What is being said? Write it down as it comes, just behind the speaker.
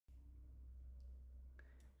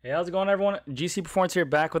Hey, how's it going, everyone? GC Performance here,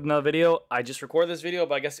 back with another video. I just recorded this video,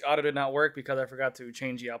 but I guess the audio did not work because I forgot to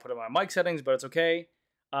change the output of my mic settings, but it's okay.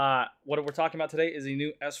 What we're talking about today is the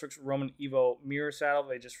new SRX Romin Evo mirror saddle.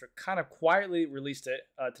 They just kind of quietly released it.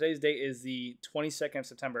 Today's date is the 22nd of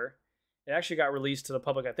September. It actually got released to the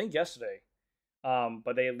public, I think, yesterday.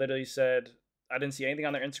 But they literally said, I didn't see anything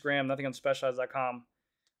on their Instagram, nothing on specialized.com.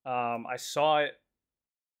 I saw it.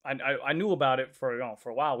 I knew about it for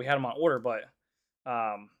a while. We had them on order, but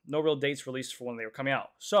no real dates released for when they were coming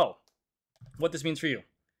out. So, what this means for you?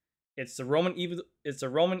 It's the Romin Evo. It's the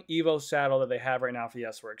Romin Evo saddle that they have right now for the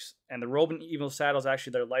S-Works, and the Romin Evo saddle is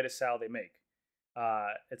actually their lightest saddle they make.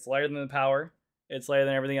 It's lighter than the Power. It's lighter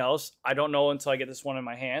than everything else. I don't know until I get this one in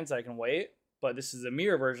my hands that I can weigh it. But this is a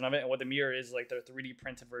mirror version of it, and what the mirror is like their 3D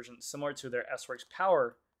printed version, similar to their S-Works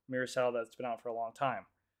Power mirror saddle that's been out for a long time.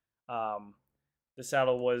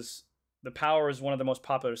 The Power is one of the most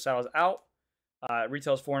popular saddles out. It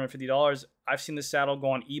retails $450. I've seen this saddle go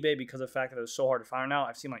on eBay because of the fact that it was so hard to find now.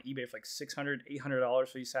 I've seen them on eBay for like $600, $800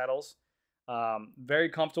 for these saddles. Very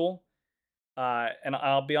comfortable. And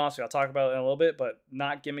I'll be honest with you, I'll talk about it in a little bit, but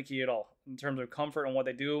not gimmicky at all in terms of comfort and what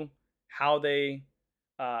they do, how they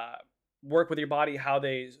work with your body, how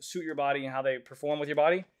they suit your body, and how they perform with your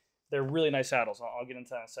body. They're really nice saddles. I'll get into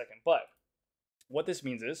that in a second. But what this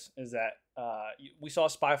means is that we saw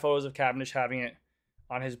spy photos of Cavendish having it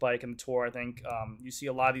on his bike in the tour. I think you see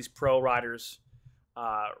a lot of these pro riders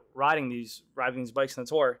riding these bikes in the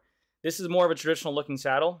tour. This is more of a traditional looking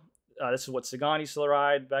saddle. This is what Sagan used to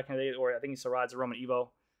ride back in the day, or I think he still rides the Romin Evo.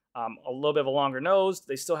 A little bit of a longer nose.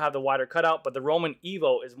 They still have the wider cutout, but the Romin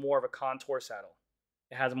Evo is more of a contour saddle.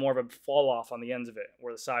 It has more of a fall off on the ends of it,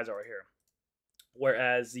 where the sides are right here.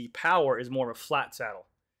 Whereas the Power is more of a flat saddle.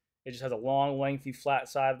 It just has a long, lengthy, flat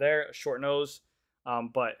side there, a short nose.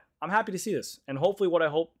 But I'm happy to see this, and hopefully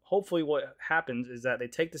what happens is that they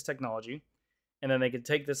take this technology, and then they can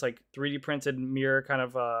take this like 3D printed mirror kind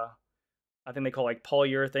of, I think they call it like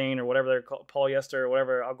polyurethane or whatever they're called, polyester or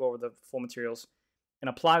whatever. I'll go over the full materials, and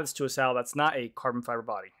apply this to a saddle that's not a carbon fiber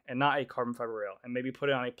body and not a carbon fiber rail, and maybe put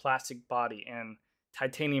it on a plastic body and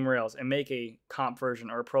titanium rails and make a comp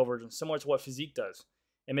version or a pro version similar to what Physique does,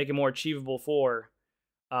 and make it more achievable for,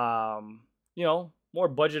 more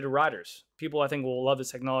budgeted riders. People I think will love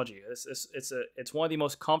this technology. It's one of the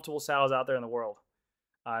most comfortable saddles out there in the world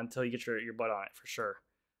until you get your butt on it for sure.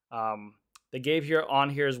 They gave on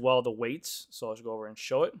here as well the weights, so I'll just go over and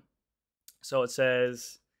show it. So it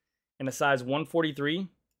says in a size 143,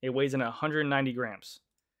 it weighs in 190 grams.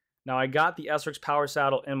 Now I got the SRX Power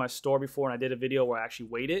saddle in my store before, and I did a video where I actually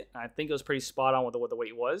weighed it. I think it was pretty spot on with what the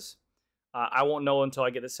weight was. I won't know until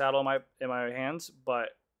I get the saddle in my hands, but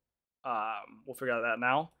we'll figure out that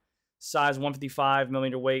now. Size 155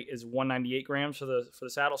 millimeter weight is 198 grams for the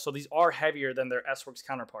saddle. So these are heavier than their S-Works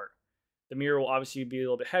counterpart. The mirror will obviously be a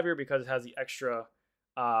little bit heavier because it has the extra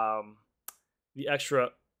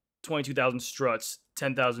 22,000 struts,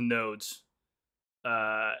 10,000 nodes,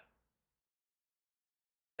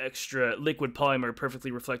 extra liquid polymer, perfectly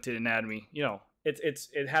reflected anatomy.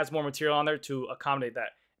 It has more material on there to accommodate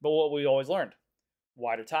that. But what we always learned,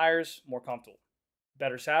 wider tires, more comfortable.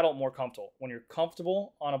 Better saddle, more comfortable. When you're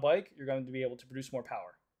comfortable on a bike, you're going to be able to produce more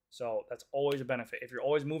power. So that's always a benefit. If you're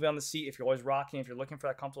always moving on the seat, if you're always rocking, if you're looking for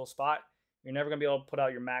that comfortable spot, you're never going to be able to put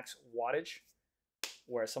out your max wattage.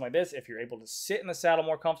 Whereas something like this, if you're able to sit in the saddle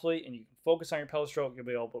more comfortably and you can focus on your pedal stroke, you'll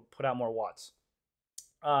be able to put out more watts.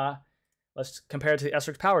 Let's compare it to the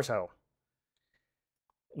SRX Power saddle,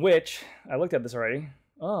 which I looked at this already.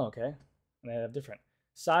 Oh, okay. And they have different.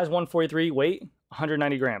 Size 143, weight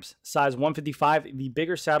 190 grams. Size 155, the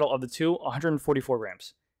bigger saddle of the two, 144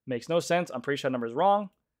 grams. Makes no sense. I'm pretty sure that number is wrong,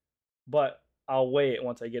 but I'll weigh it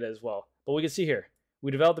once I get it as well. But we can see here,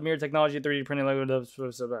 we developed the mirror technology, 3D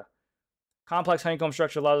printing, complex honeycomb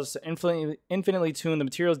structure allows us to infinitely tune the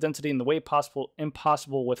material's density in the way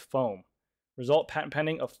impossible with foam. Result patent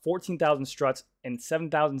pending of 14,000 struts and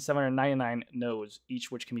 7,799 nodes,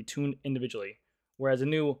 each which can be tuned individually. Whereas a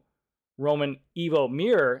new Romin Evo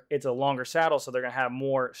mirror, it's a longer saddle, so they're going to have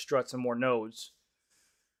more struts and more nodes,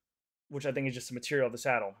 which I think is just the material of the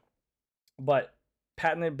saddle. But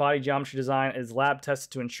patented body geometry design is lab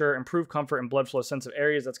tested to ensure improved comfort and blood flow sensitive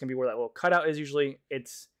areas. That's going to be where that little cutout is usually.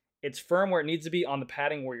 It's firm where it needs to be on the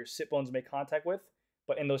padding where your sit bones make contact with,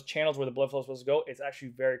 but in those channels where the blood flow is supposed to go, it's actually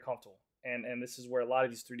very comfortable. And this is where a lot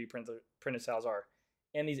of these 3D printed saddles are.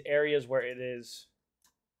 In these areas where it is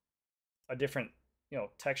a different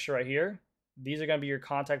texture right here, these are going to be your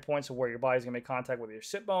contact points of where your body's going to make contact with your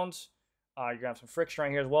sit bones. You're going to have some friction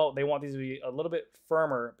right here as well. They want these to be a little bit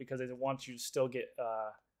firmer because they want you to still get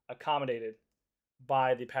accommodated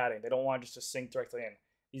by the padding. They don't want just to sink directly in.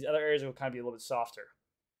 These other areas will kind of be a little bit softer.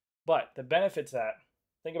 But the benefit to that,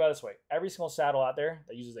 think about it this way. Every single saddle out there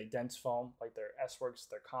that uses a dense foam, like their S-Works,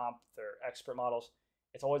 their Comp, their Expert models,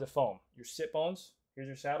 it's always a foam. Your sit bones, here's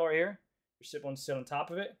your saddle right here. Your sit bones sit on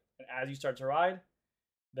top of it. And as you start to ride,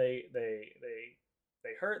 they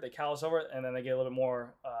hurt, they callus over it, and then they get a little bit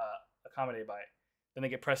more accommodated by it. Then they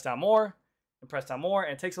get pressed down more and pressed down more,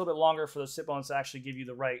 and it takes a little bit longer for those sit bones to actually give you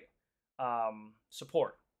the right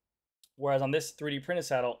support. Whereas on this 3D printed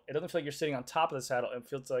saddle, it doesn't feel like you're sitting on top of the saddle. It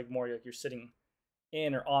feels like more like you're sitting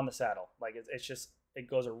in or on the saddle. Like it's just, it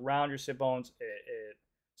goes around your sit bones. It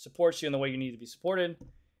supports you in the way you need to be supported.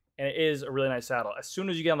 And it is a really nice saddle. As soon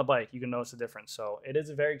as you get on the bike, you can notice the difference. So it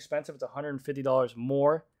is very expensive. It's $150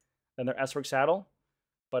 more than their S-Works saddle.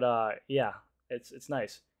 But yeah, it's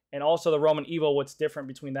nice. And also the Romin Evo, what's different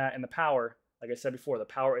between that and the Power, like I said before, the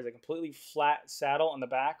Power is a completely flat saddle on the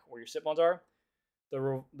back where your sit bones are. The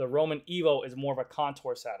Romin Evo is more of a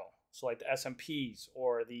contour saddle. So like the SMPs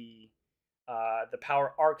or the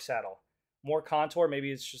Power Arc saddle. More contour,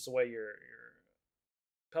 maybe it's just the way your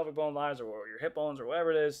pelvic bone lies or your hip bones or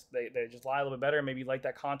whatever it is. They just lie a little bit better. Maybe you like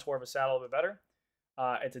that contour of a saddle a little bit better.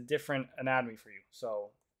 It's a different anatomy for you.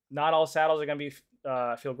 So not all saddles are going to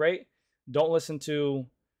be feel great. Don't listen to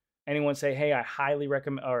anyone say, hey, I highly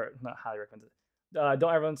recommend, or not highly recommend it.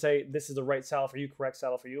 Don't everyone say this is the right saddle for you, correct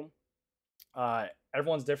saddle for you.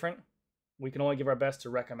 Everyone's different. We can only give our best to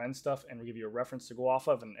recommend stuff and we give you a reference to go off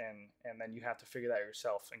of, and then you have to figure that out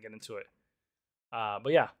yourself and get into it.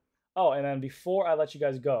 But yeah. Oh, and then before I let you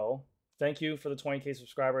guys go, thank you for the 20K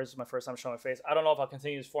subscribers. It's my first time showing my face. I don't know if I'll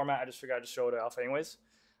continue this format. I just figured I'd just show it off anyways.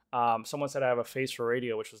 Someone said I have a face for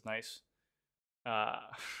radio, which was nice.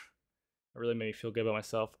 It really made me feel good about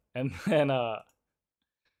myself. And then I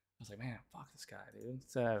was like, man, fuck this guy, dude.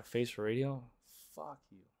 Said I have a face for radio? Fuck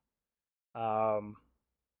you.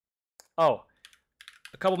 Oh,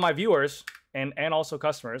 a couple of my viewers and also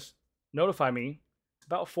customers notified me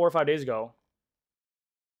about 4 or 5 days ago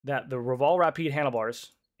that the Revol Rapide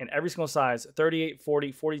handlebars in every single size, 38,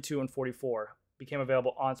 40, 42, and 44, became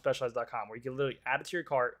available on Specialized.com, where you can literally add it to your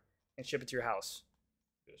cart and ship it to your house.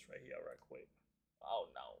 Do this right here, right quick. Oh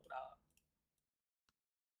no,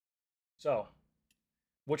 So,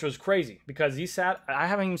 which was crazy because I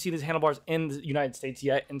haven't even seen these handlebars in the United States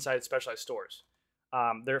yet inside Specialized stores.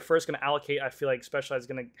 They're first going to allocate. I feel like Specialized is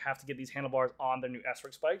going to have to get these handlebars on their new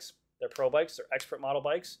S-Works bikes, their pro bikes, their expert model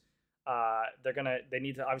bikes. They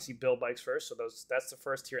need to obviously build bikes first, so that's the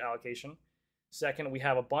first tier allocation. Second, we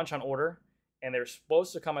have a bunch on order, and they're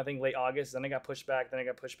supposed to come, I think, late August. Then they got pushed back.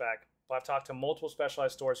 But I've talked to multiple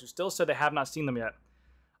Specialized stores who still said they have not seen them yet.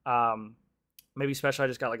 Maybe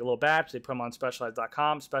Specialized just got like a little batch. They put them on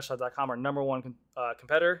Specialized.com. Specialized.com are #1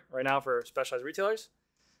 competitor right now for Specialized retailers.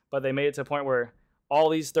 But they made it to a point where all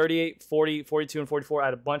these 38, 40, 42, and 44, I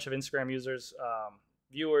had a bunch of Instagram users,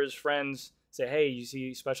 viewers, friends, say, hey, you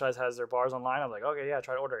see Specialized has their bars online? I'm like, okay, yeah,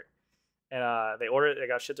 try to order it. And they ordered it. They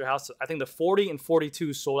got shipped to their house. I think the 40 and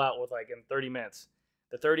 42 sold out with like in 30 minutes.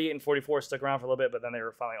 The 38 and 44 stuck around for a little bit, but then they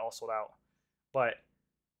were finally all sold out. But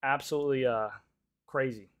absolutely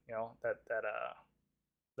crazy, you know, that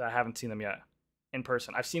I haven't seen them yet in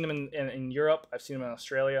person. I've seen them in Europe. I've seen them in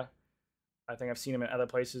Australia. I think I've seen them in other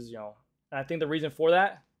places, you know. And I think the reason for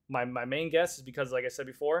that, my main guess is because, like I said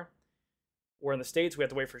before, we're in the States. We have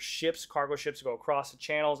to wait for cargo ships to go across the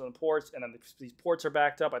channels and the ports, and then these ports are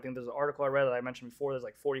backed up. I think there's an article I read that I mentioned before. There's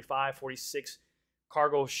like 45, 46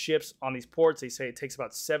 cargo ships on these ports. They say it takes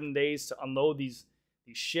about 7 days to unload these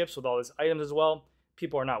ships with all these items as well.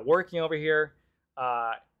 People are not working over here.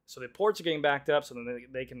 So the ports are getting backed up, so then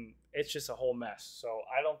they can, it's just a whole mess. So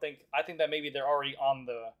I think that maybe they're already on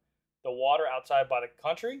the water outside by the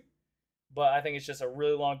country, but I think it's just a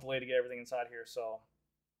really long delay to get everything inside here. So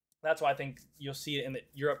that's why I think you'll see it in the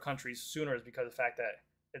Europe countries sooner, is because of the fact that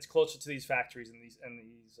it's closer to these factories and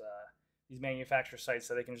these manufacturer sites,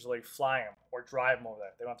 so they can just literally fly them or drive them over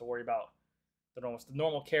there. They don't have to worry about the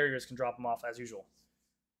normal carriers can drop them off as usual.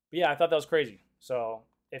 But yeah, I thought that was crazy. So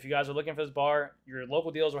if you guys are looking for this bar, your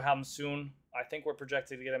local dealers will have them soon. I think we're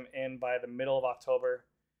projected to get them in by the middle of October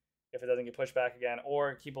if it doesn't get pushed back again.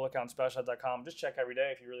 Or keep a look on Specialized.com. Just check every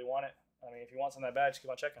day if you really want it. I mean, if you want something that bad, just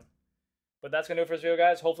keep on checking. But that's going to do it for this video,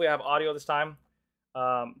 guys. Hopefully I have audio this time.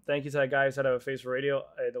 Thank you to that guy who said I have a face for radio.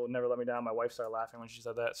 That would never let me down. My wife started laughing when she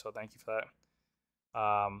said that, so thank you for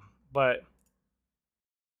that. But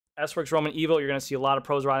S-Works Romin Evo, you're going to see a lot of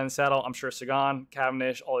pros riding the saddle. I'm sure Sagan,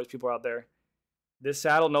 Cavendish, all these people are out there. This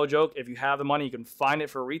saddle, no joke, if you have the money, you can find it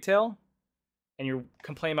for retail, and you're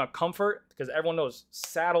complaining about comfort, because everyone knows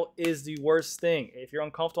saddle is the worst thing. If you're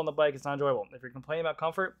uncomfortable on the bike, it's not enjoyable. If you're complaining about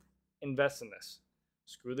comfort, invest in this.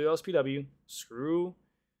 Screw the OSPW, screw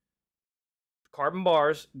Carbon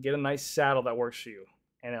bars, get a nice saddle that works for you.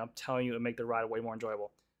 And I'm telling you, it'll make the ride way more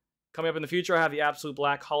enjoyable. Coming up in the future, I have the Absolute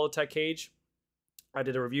Black Holotech cage. I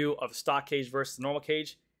did a review of stock cage versus the normal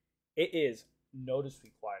cage. It is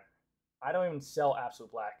noticeably quieter. I don't even sell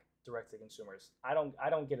Absolute Black direct to consumers. I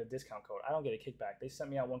don't get a discount code. I don't get a kickback. They sent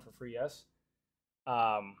me out one for free, yes.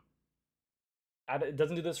 It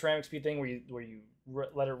doesn't do the ceramic speed thing where you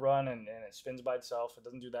let it run and it spins by itself. It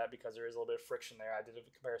doesn't do that because there is a little bit of friction there. I did a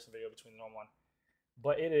comparison video between the normal one.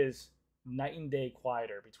 But it is night and day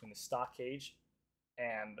quieter between the stock cage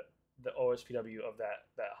and the OSPW of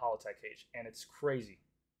that Holotech cage. And it's crazy.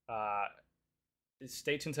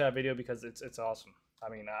 Stay tuned to that video because it's awesome. I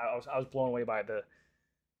mean, I was blown away by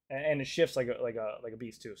and it shifts like a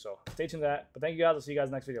beast too. So stay tuned to that. But thank you guys. I'll see you guys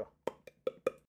next video.